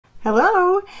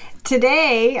Hello!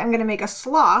 Today I'm going to make a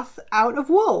sloth out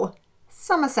of wool.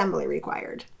 Some assembly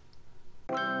required.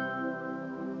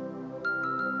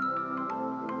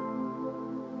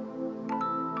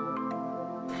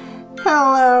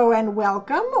 Hello and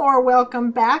welcome, or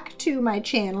welcome back to my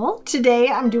channel. Today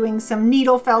I'm doing some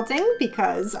needle felting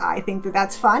because I think that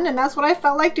that's fun and that's what I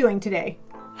felt like doing today.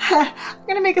 I'm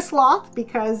gonna make a sloth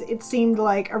because it seemed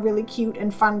like a really cute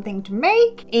and fun thing to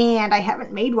make, and I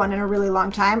haven't made one in a really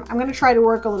long time. I'm gonna try to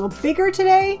work a little bigger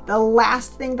today. The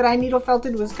last thing that I needle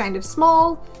felted was kind of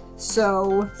small,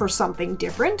 so for something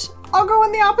different, I'll go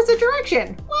in the opposite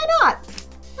direction. Why not?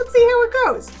 Let's see how it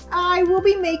goes. I will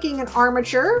be making an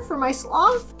armature for my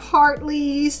sloth,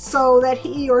 partly so that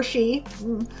he or she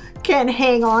can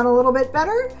hang on a little bit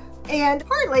better, and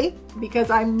partly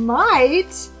because I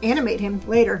might animate him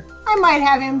later. I might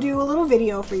have him do a little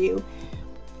video for you.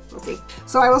 We'll see.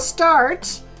 So I will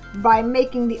start by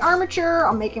making the armature.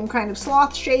 I'll make him kind of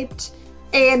sloth shaped,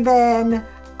 and then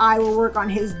I will work on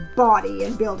his body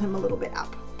and build him a little bit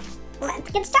up.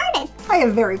 Let's get started. I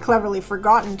have very cleverly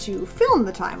forgotten to film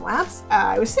the time lapse.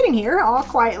 I was sitting here all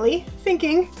quietly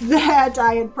thinking that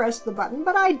I had pressed the button,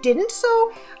 but I didn't,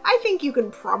 so I think you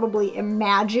can probably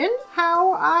imagine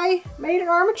how I made an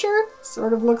armature.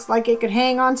 Sort of looks like it could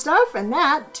hang on stuff, and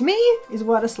that, to me, is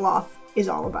what a sloth is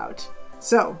all about.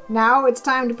 So now it's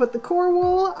time to put the core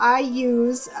wool. I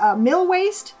use mill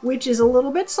waste, which is a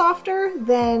little bit softer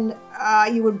than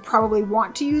you would probably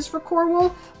want to use for core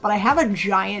wool, but I have a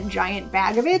giant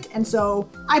bag of it, and so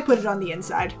I put it on the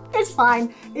inside. It's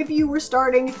fine. If you were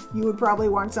starting, you would probably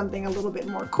want something a little bit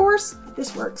more coarse.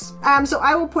 This works. So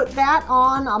I will put that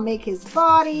on. I'll make his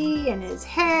body and his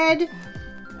head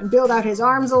and build out his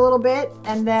arms a little bit,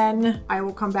 and then I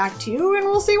will come back to you and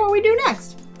we'll see what we do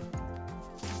next.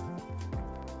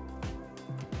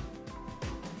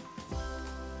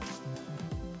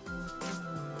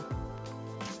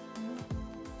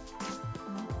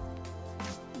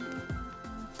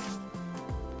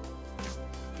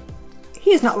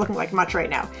 He's not looking like much right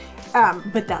now,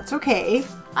 but that's okay.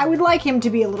 I would like him to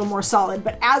be a little more solid,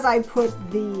 but as I put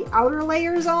the outer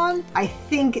layers on, I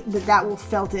think that that will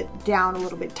felt it down a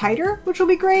little bit tighter, which will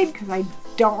be great because I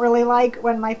don't really like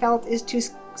when my felt is too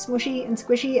smushy and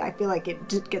squishy. I feel like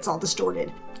it gets all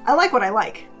distorted. I like what I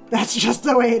like. That's just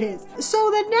the way it is. So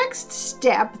the next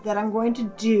step that I'm going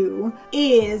to do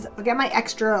is I'll get my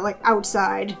extra like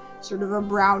outside, sort of a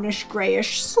brownish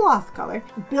grayish sloth color,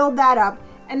 build that up.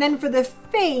 And then for the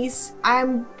face,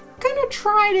 I'm gonna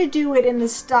try to do it in the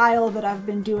style that I've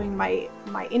been doing my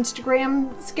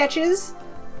Instagram sketches.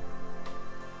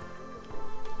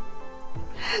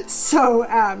 So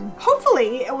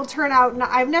hopefully it will turn out,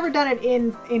 I've never done it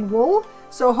in wool,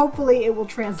 so hopefully it will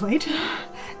translate.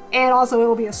 And also it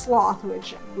will be a sloth,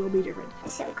 which will be different.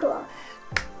 So cool.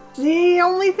 The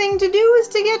only thing to do is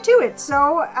to get to it.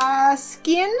 So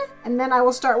skin, and then I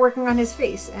will start working on his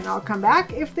face, and I'll come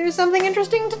back if there's something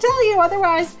interesting to tell you.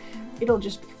 Otherwise, it'll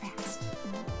just be fast.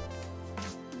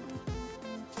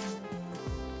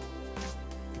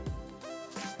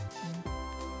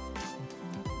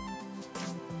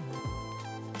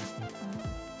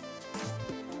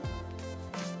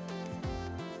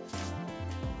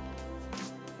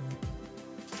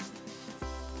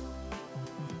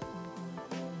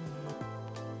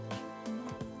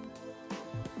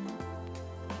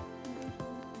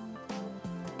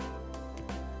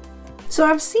 So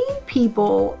I've seen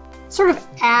people sort of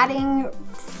adding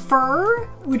fur,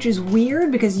 which is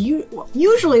weird because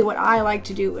usually what I like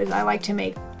to do is I like to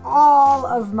make all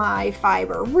of my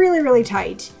fiber really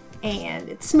tight and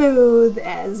it's smooth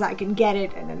as I can get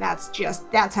it, and then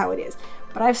that's how it is.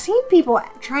 But I've seen people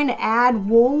trying to add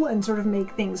wool and sort of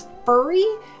make things furry,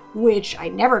 which I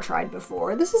never tried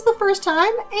before. This is the first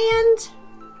time, and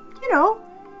you know,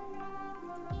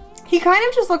 he kind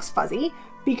of just looks fuzzy,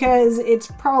 because it's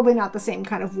probably not the same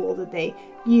kind of wool that they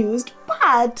used,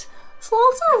 but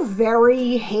sloths are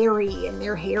very hairy and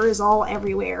their hair is all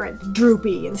everywhere and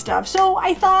droopy and stuff. So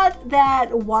I thought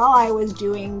that while I was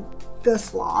doing the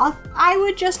sloth, I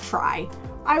would just try.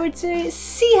 I would say,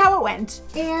 see how it went.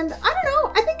 And I don't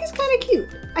know, I think it's kind of cute.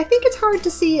 I think it's hard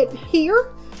to see it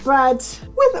here, but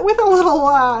with a little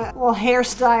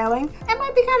hairstyling, it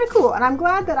might be kind of cool. And I'm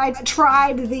glad that I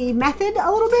tried the method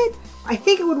a little bit. I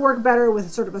think it would work better with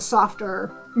sort of a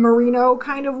softer merino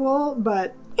kind of wool,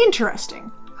 but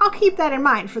interesting. I'll keep that in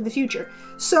mind for the future.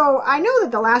 So I know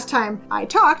that the last time I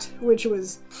talked, which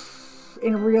was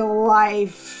in real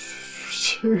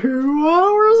life 2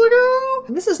 hours ago,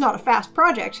 and this is not a fast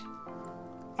project,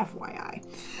 FYI.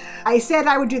 I said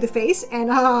I would do the face,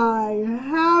 and I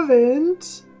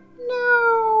haven't.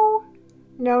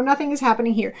 No, nothing is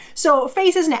happening here. So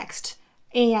face is next.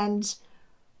 And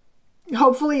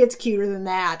hopefully it's cuter than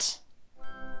that.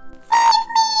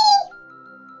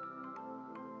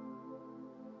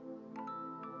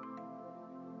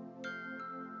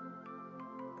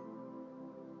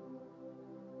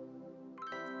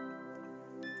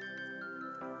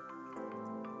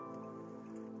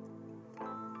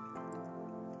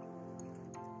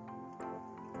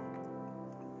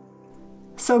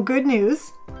 So good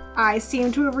news, I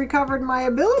seem to have recovered my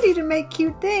ability to make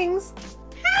cute things.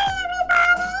 Hi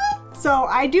everybody! So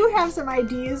I do have some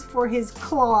ideas for his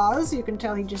claws. You can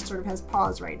tell he just sort of has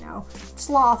paws right now.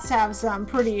 Sloths have some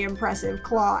pretty impressive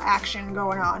claw action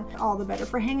going on. All the better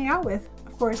for hanging out with,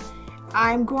 of course.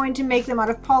 I'm going to make them out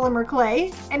of polymer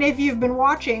clay, and if you've been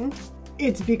watching,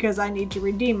 it's because I need to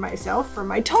redeem myself for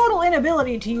my total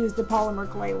inability to use the polymer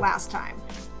clay last time.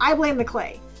 I blame the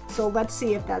clay. So let's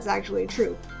see if that's actually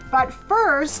true. But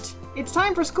first, it's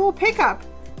time for school pickup.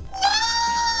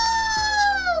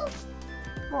 No!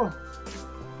 Oh,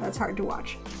 that's hard to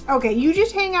watch. Okay, you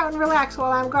just hang out and relax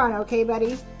while I'm gone, okay,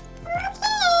 buddy? Okay.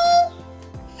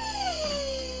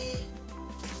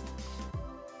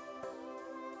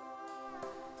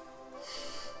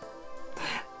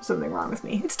 Something wrong with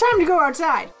me. It's time to go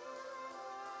outside.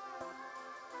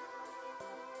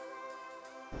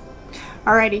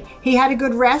 Alrighty, he had a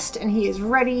good rest and he is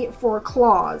ready for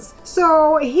claws.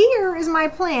 So here is my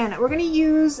plan. We're gonna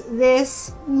use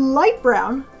this light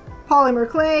brown polymer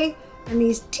clay and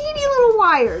these teeny little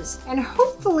wires. And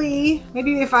hopefully,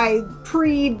 maybe if I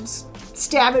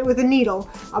stab it with a needle,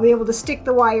 I'll be able to stick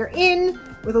the wire in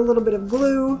with a little bit of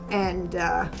glue and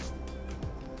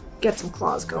get some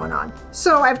claws going on.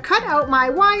 So I've cut out my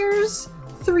wires,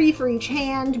 3 for each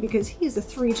hand because he's a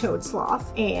 3-toed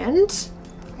sloth, and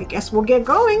I guess we'll get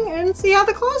going and see how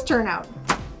the claws turn out.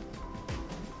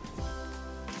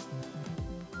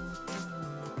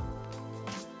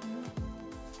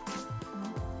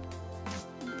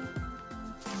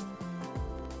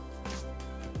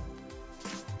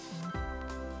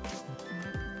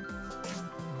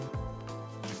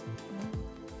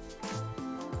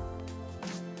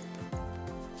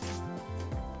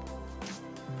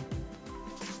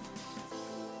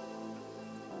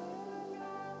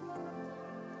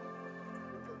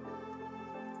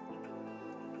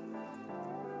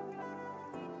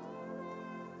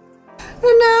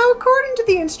 And now, according to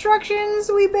the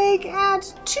instructions, we bake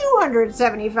at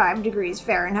 275 degrees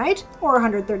Fahrenheit, or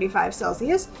 135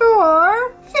 Celsius,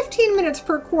 for 15 minutes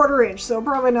per quarter inch, so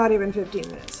probably not even 15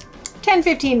 minutes.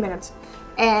 10-15 minutes.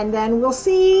 And then we'll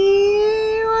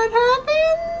see what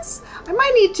happens. I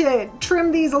might need to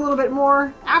trim these a little bit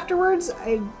more afterwards.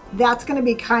 That's going to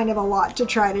be kind of a lot to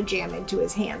try to jam into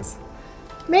his hands.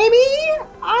 Maybe?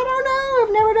 I don't know.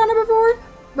 I've never done it before.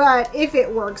 But if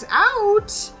it works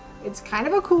out, it's kind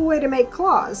of a cool way to make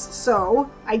claws. So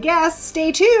I guess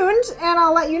stay tuned and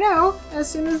I'll let you know as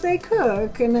soon as they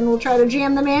cook. And then we'll try to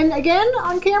jam them in again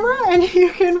on camera and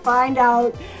you can find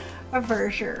out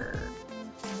for sure.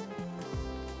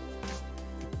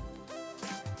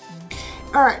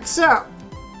 All right, so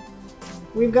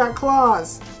we've got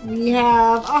claws. We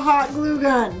have a hot glue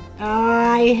gun.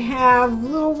 I have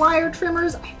little wire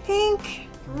trimmers, I think.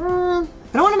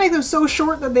 I don't want to make them so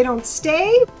short that they don't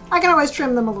stay. I can always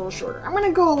trim them a little shorter. I'm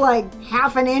gonna go like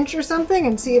 ½ an inch or something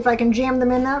and see if I can jam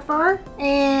them in that far.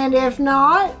 And if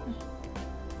not,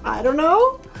 I don't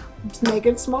know, just make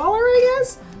it smaller, I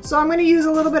guess. So I'm gonna use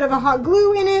a little bit of a hot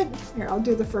glue in it. Here, I'll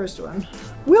do the first one.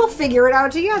 We'll figure it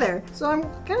out together. So I'm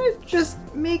gonna just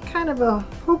make kind of a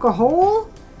poke a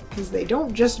hole because they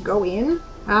don't just go in.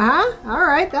 All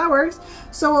right, that works.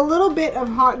 So a little bit of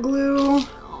hot glue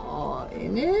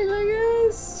in it, I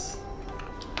guess.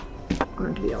 I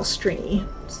want it to be all stringy.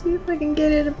 See if I can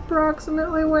get it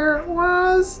approximately where it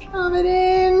was. Shove it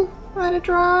in, let it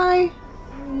dry,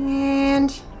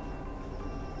 and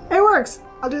it works.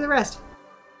 I'll do the rest.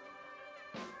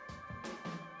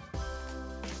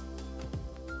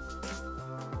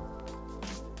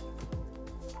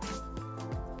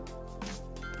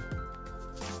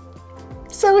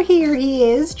 So here he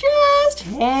is, just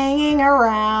hanging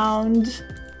around.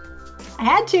 I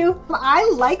had to. I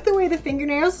like the way the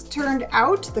fingernails turned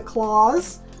out, the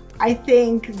claws. I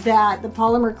think that the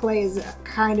polymer clay is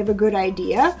kind of a good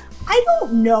idea. I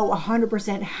don't know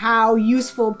 100% how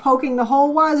useful poking the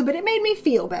hole was, but it made me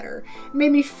feel better. It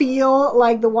made me feel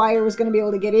like the wire was going to be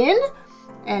able to get in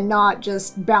and not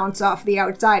just bounce off the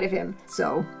outside of him.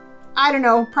 So I don't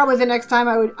know, probably the next time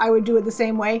I would do it the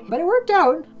same way, but it worked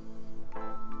out.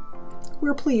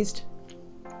 We're pleased.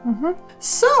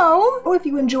 So, if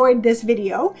you enjoyed this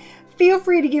video, feel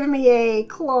free to give me a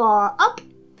claw up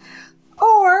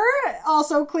Or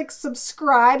also click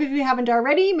subscribe if you haven't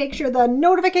already. Make sure the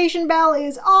notification bell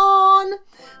is on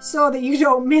so that you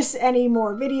don't miss any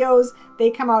more videos.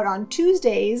 They come out on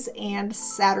Tuesdays and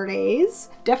Saturdays.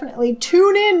 Definitely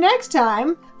tune in next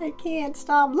time. I can't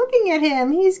stop looking at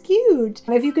him. He's cute.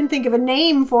 If you can think of a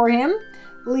name for him,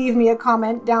 leave me a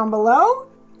comment down below.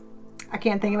 I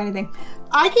can't think of anything.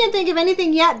 I can't think of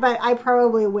anything yet, but I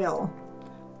probably will.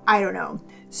 I don't know.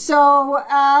 So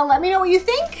let me know what you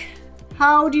think.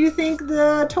 How do you think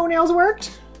the toenails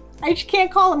worked? I just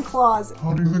can't call them claws.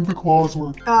 How do you think the claws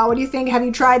work? What do you think? Have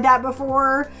you tried that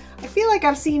before? I feel like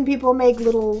I've seen people make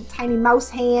little tiny mouse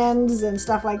hands and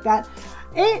stuff like that.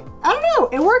 I don't know,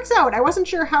 it works out. I wasn't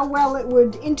sure how well it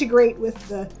would integrate with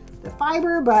the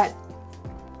fiber, but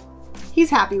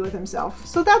he's happy with himself.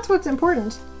 So that's what's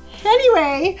important.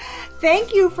 Anyway,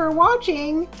 thank you for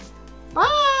watching.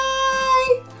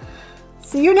 Bye!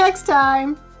 See you next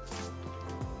time.